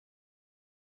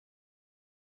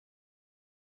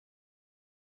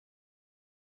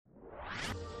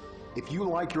If you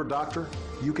like your doctor,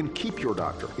 you can keep your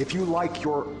doctor. If you like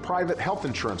your private health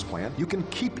insurance plan, you can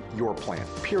keep your plan,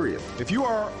 period. If you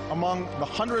are among the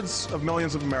hundreds of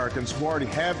millions of Americans who already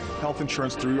have health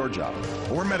insurance through your job,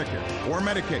 or Medicare, or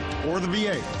Medicaid, or the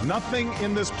VA, nothing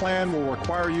in this plan will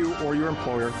require you or your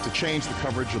employer to change the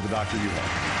coverage of the doctor you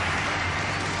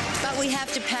have. But we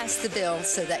have to pass the bill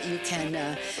so that you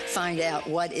can find out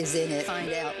what is in it.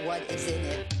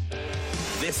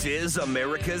 This is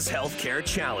America's Healthcare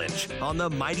Challenge on the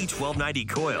Mighty 1290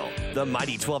 Coil, the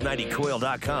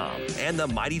Mighty1290Coil.com, and the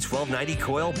Mighty 1290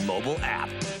 Coil mobile app.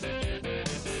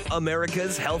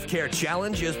 America's Healthcare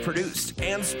Challenge is produced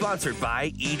and sponsored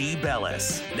by E.D.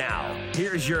 Bellis. Now,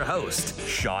 here's your host,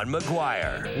 Sean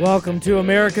McGuire. Welcome to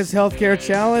America's Healthcare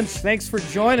Challenge. Thanks for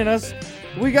joining us.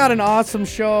 We got an awesome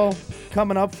show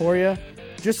coming up for you,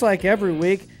 just like every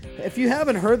week. If you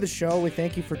haven't heard the show, we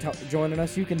thank you for joining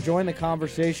us. You can join the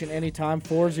conversation anytime,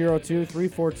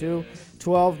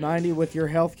 402-342-1290 with your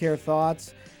healthcare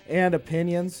thoughts and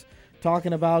opinions,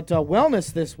 talking about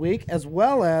wellness this week, as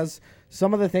well as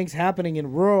some of the things happening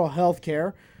in rural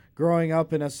healthcare. Growing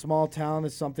up in a small town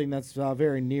is something that's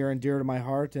very near and dear to my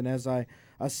heart, and as I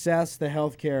assess the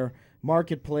healthcare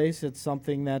marketplace, it's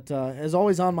something that is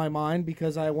always on my mind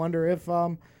because I wonder if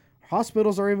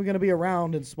hospitals are even going to be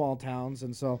around in small towns,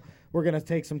 and so we're going to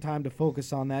take some time to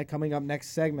focus on that. Coming up next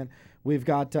segment, we've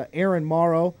got Aaron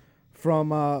Morrow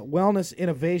from Wellness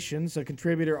Innovations, a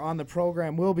contributor on the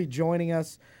program, will be joining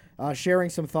us, sharing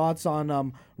some thoughts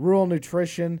on rural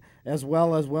nutrition as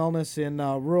well as wellness in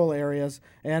rural areas,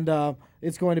 and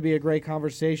it's going to be a great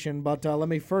conversation. But let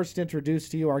me first introduce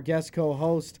to you our guest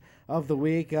co-host of the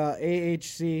week,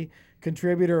 AHC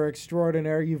contributor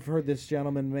extraordinaire. You've heard this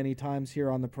gentleman many times here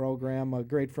on the program, a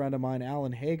great friend of mine,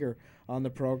 Alan Hager, on the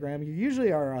program. You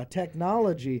usually are a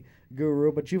technology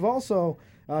guru, but you've also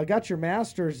got your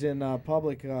master's in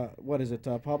public health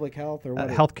or what?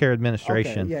 Healthcare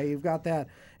administration. Okay, yeah, you've got that.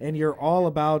 And you're all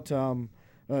about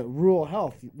rural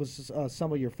health was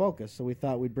some of your focus, so we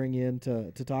thought we'd bring you in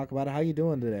to talk about it. How you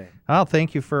doing today? Oh,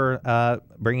 thank you for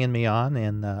bringing me on,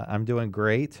 and I'm doing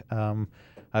great.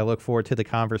 I look forward to the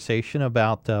conversation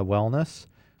about wellness,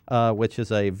 which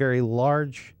is a very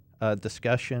large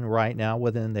discussion right now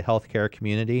within the healthcare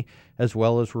community, as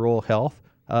well as rural health,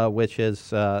 which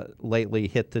has lately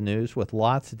hit the news with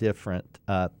lots of different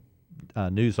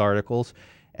news articles,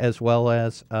 as well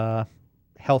as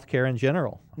healthcare in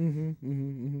general.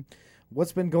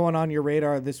 What's been going on your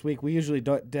radar this week? We usually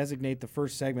designate the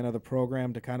first segment of the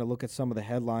program to kind of look at some of the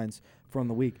headlines from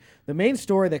the week. The main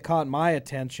story that caught my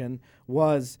attention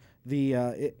was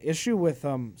the issue with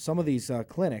some of these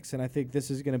clinics, and I think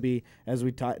this is going to be, as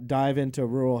we dive into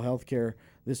rural healthcare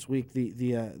this week,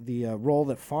 the role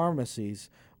that pharmacies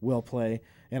will play.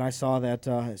 And I saw that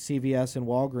CVS and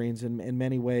Walgreens, in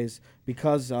many ways,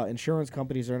 because insurance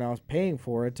companies are now paying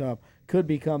for it, could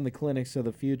become the clinics of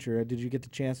the future. Did you get the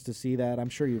chance to see that? I'm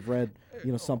sure you've read,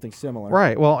 something similar.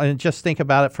 Right. Well, and just think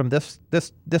about it from this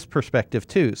perspective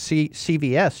too.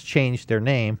 CVS changed their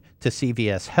name to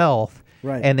CVS Health,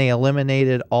 right, and they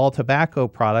eliminated all tobacco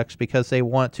products because they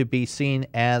want to be seen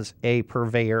as a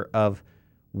purveyor of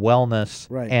wellness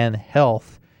and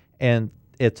health, and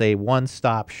it's a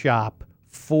one-stop shop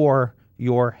for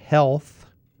your health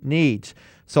needs.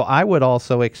 So I would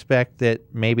also expect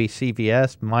that maybe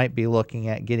CVS might be looking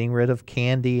at getting rid of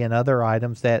candy and other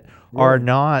items that are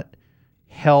not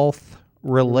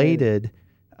health-related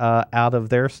out of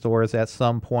their stores at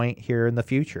some point here in the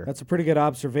future. That's a pretty good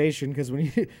observation, because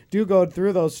when you do go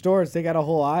through those stores, they got a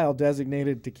whole aisle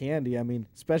designated to candy. I mean,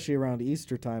 especially around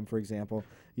Easter time, for example.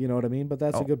 You know what I mean? But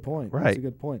that's a good point. Right. That's a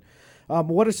good point.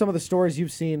 What are some of the stories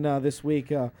you've seen this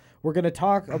week? We're going to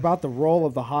talk about the role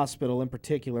of the hospital in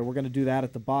particular. We're going to do that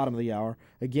at the bottom of the hour.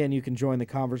 Again, you can join the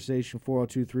conversation,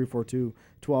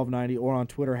 402-342-1290, or on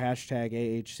Twitter,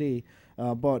 #AHC.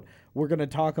 But we're going to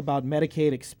talk about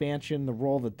Medicaid expansion, the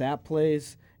role that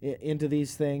plays into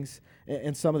these things,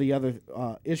 and some of the other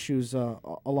issues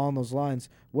along those lines.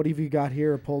 What have you got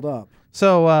here pulled up?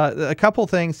 So a couple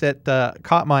things that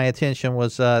caught my attention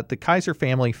was the Kaiser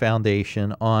Family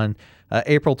Foundation on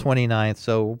April 29th,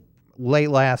 so late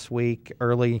last week,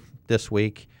 early this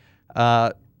week,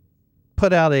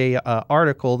 put out a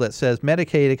article that says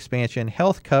Medicaid expansion,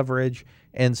 health coverage,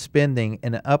 and spending,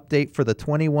 an update for the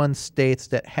 21 states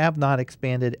that have not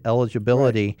expanded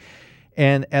eligibility. Right.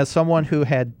 And as someone who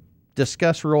had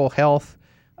discussed rural health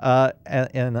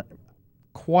in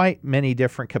quite many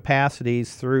different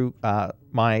capacities through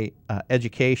my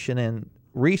education and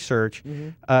research,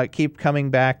 keep coming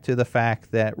back to the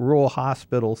fact that rural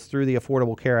hospitals, through the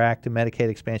Affordable Care Act and Medicaid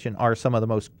expansion, are some of the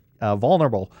most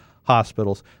vulnerable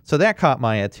hospitals. So that caught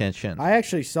my attention. I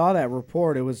actually saw that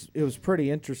report. It was pretty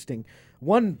interesting.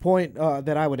 One point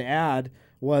that I would add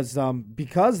was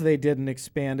because they didn't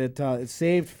expand it, it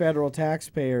saved federal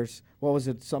taxpayers. What was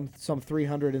it? Some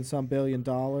 $300 and some billion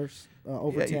dollars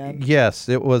over 10. Yes,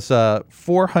 it was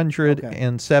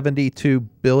 $472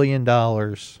 billion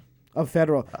Of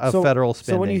federal federal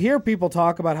spending. So when you hear people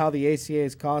talk about how the ACA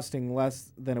is costing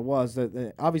less than it was,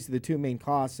 obviously the two main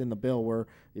costs in the bill were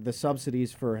the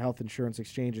subsidies for health insurance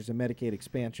exchanges and Medicaid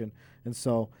expansion, and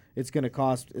so it's going to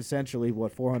cost essentially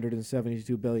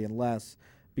 $472 billion less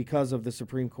because of the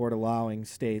Supreme Court allowing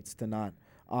states to not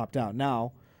opt out.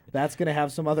 Now, that's going to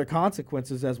have some other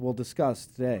consequences, as we'll discuss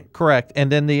today. Correct.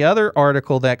 And then the other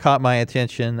article that caught my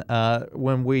attention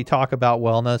when we talk about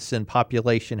wellness and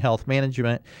population health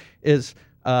management is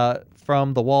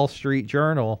from the Wall Street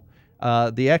Journal,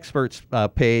 the experts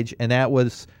page, and that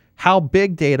was how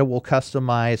big data will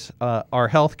customize our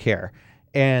healthcare.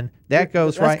 And that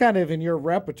goes That's kind of in your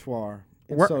repertoire,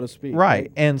 so to speak.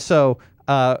 Right. And so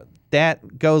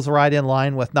that goes right in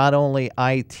line with not only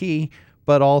IT,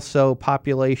 but also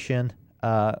population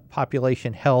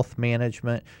health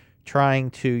management,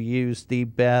 trying to use the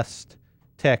best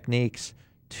techniques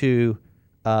to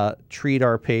treat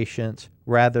our patients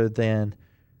rather than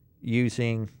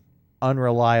using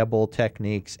unreliable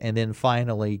techniques, and then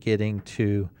finally getting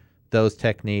to those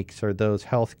techniques or those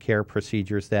healthcare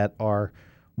procedures that are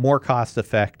more cost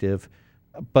effective,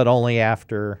 but only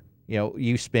after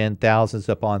you spend thousands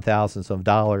upon thousands of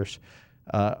dollars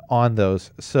on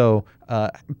those. So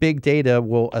big data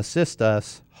will assist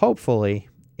us, hopefully,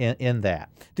 in that.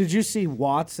 Did you see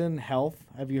Watson Health?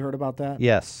 Have you heard about that?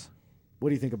 Yes. What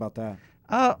do you think about that?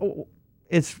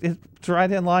 It's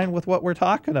right in line with what we're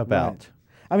talking about. Right.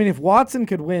 I mean, if Watson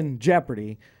could win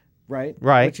Jeopardy, right?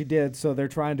 Right. Which he did, so they're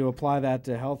trying to apply that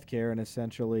to healthcare and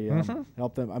essentially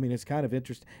help them. I mean, it's kind of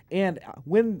interesting. And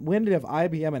when did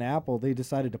IBM and Apple, they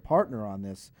decided to partner on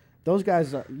this? Those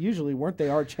guys usually weren't they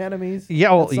arch enemies?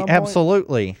 Yeah, well,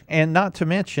 absolutely. And not to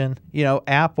mention,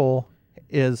 Apple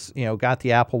is, got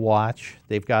the Apple Watch.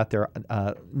 They've got their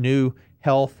new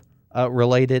health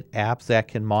related apps that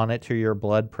can monitor your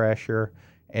blood pressure,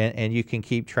 and you can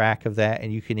keep track of that,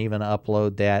 and you can even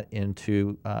upload that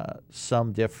into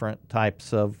some different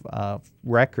types of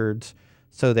records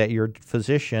so that your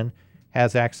physician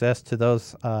has access to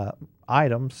those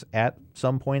items at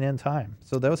some point in time.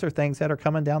 So those are things that are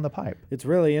coming down the pipe. It's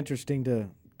really interesting to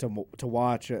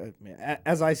watch.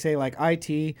 As I say, like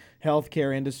IT,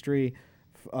 healthcare industry,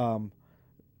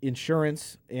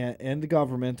 insurance, and the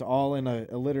government, all in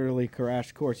a literally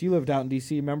crash course. You lived out in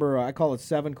D.C. Remember, I call it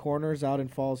Seven Corners out in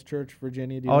Falls Church,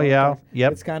 Virginia. Do you know yeah. that?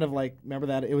 Yep. It's kind of like, remember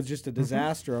that? It was just a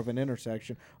disaster of an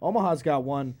intersection. Omaha's got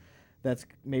one that's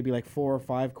maybe like 4 or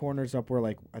 5 corners up where,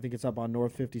 like, I think it's up on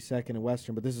North 52nd and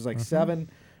Western, but this is like 7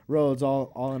 roads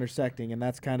all intersecting, and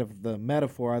that's kind of the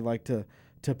metaphor I'd like to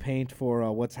paint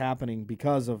for what's happening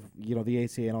because of the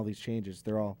ACA and all these changes.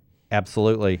 They're all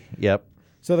absolutely. Yep.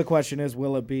 So the question is,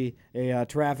 will it be a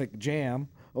traffic jam,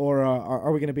 or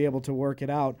are we going to be able to work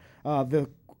it out? The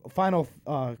final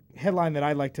headline that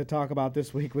I'd like to talk about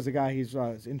this week was a guy, he's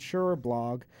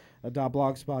insurerblog,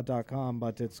 .blogspot.com,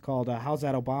 but it's called How's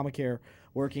That Obamacare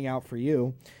Working Out for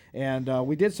You? And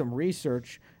we did some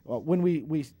research. When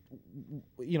we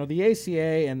the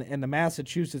ACA and the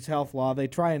Massachusetts health law, they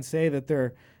try and say that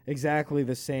they're exactly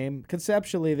the same.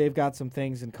 Conceptually, they've got some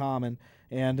things in common.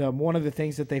 And one of the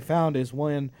things that they found is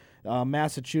when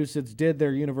Massachusetts did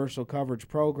their universal coverage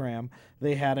program,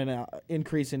 they had an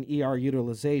increase in ER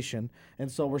utilization. And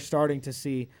so we're starting to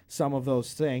see some of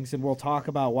those things. And we'll talk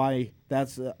about why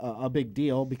that's a big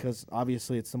deal, because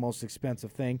obviously it's the most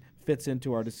expensive thing, fits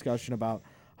into our discussion about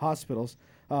hospitals.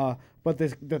 But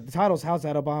the title's How's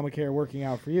That Obamacare Working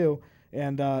Out for You?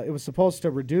 And it was supposed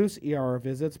to reduce ER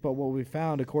visits, but what we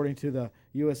found, according to the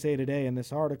USA Today in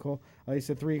this article, they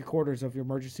said 3/4 of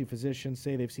emergency physicians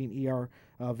say they've seen ER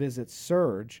visits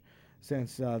surge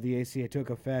since the ACA took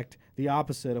effect, the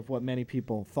opposite of what many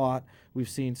people thought. We've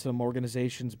seen some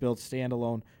organizations build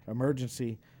standalone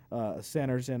emergency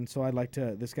centers, and so I'd like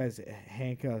to, this guy's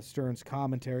Hank Stern's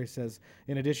commentary says,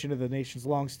 in addition to the nation's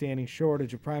long-standing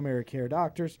shortage of primary care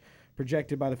doctors,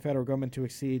 projected by the federal government to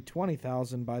exceed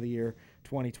 20,000 by the year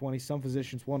 2020. Some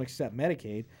physicians won't accept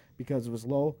Medicaid because of its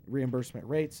low reimbursement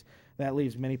rates. That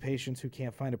leaves many patients who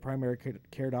can't find a primary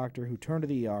care doctor who turn to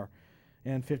the ER,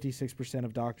 and 56%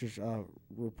 of doctors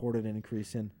reported an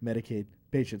increase in Medicaid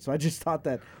patients. So I just thought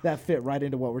that fit right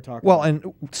into what we're talking about. Well,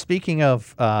 and speaking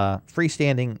of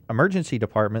freestanding emergency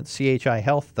departments, CHI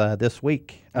Health this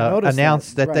week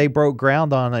announced that they broke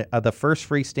ground on the first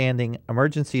freestanding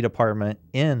emergency department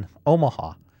in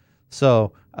Omaha.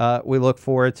 So we look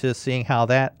forward to seeing how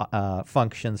that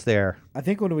functions there. I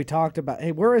think when we talked about,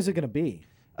 hey, where is it going to be?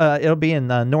 It'll be in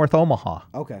North Omaha.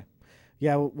 Okay.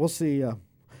 Yeah, we'll see.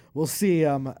 We'll see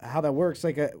how that works.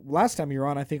 Like last time you were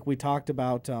on, I think we talked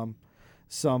about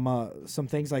some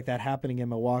things like that happening in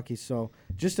Milwaukee. So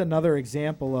just another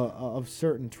example of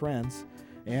certain trends,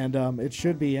 and it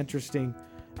should be interesting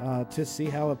to see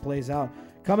how it plays out.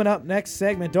 Coming up next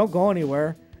segment, don't go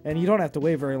anywhere, and you don't have to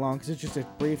wait very long because it's just a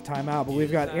brief timeout. But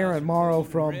we've got Aaron Morrow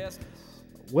from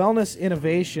Wellness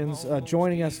Innovations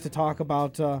joining us to talk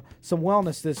about some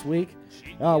wellness this week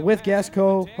with guest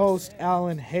co-host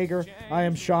Alan Hager. I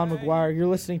am Sean McGuire. You're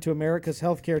listening to America's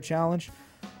Healthcare Challenge.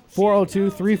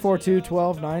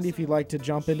 402-342-1290 if you'd like to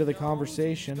jump into the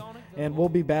conversation, and we'll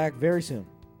be back very soon.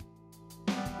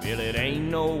 Well, it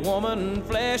ain't no woman,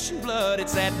 flesh and blood,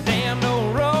 it's that damn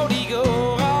old road he goes.